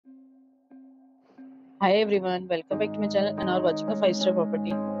Hi everyone, welcome back to my channel and are watching a 5-star property.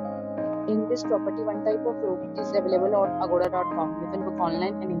 In this property, one type of room is available on agoda.com. You can book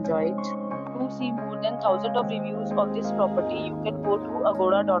online and enjoy it. To see more than thousands of reviews of this property, you can go to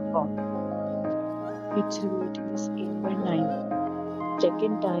agoda.com. Its review rating is 8.9.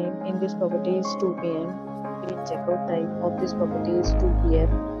 Check-in time in this property is 2 p.m. Check-out time of this property is 2 p.m.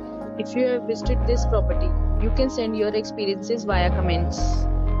 If you have visited this property, you can send your experiences via comments.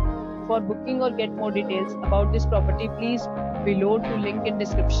 For booking or get more details about this property, please below to link in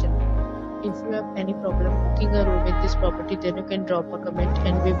description. If you have any problem booking a room in this property, then you can drop a comment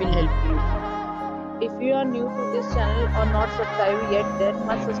and we will help you. If you are new to this channel or not subscribed yet, then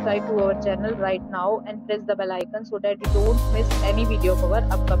must subscribe to our channel right now and press the bell icon so that you don't miss any video of our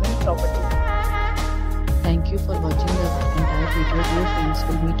upcoming property. Thank you for watching the entire video. Dear friends,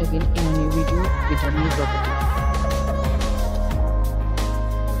 we'll meet again in a new video with a new property.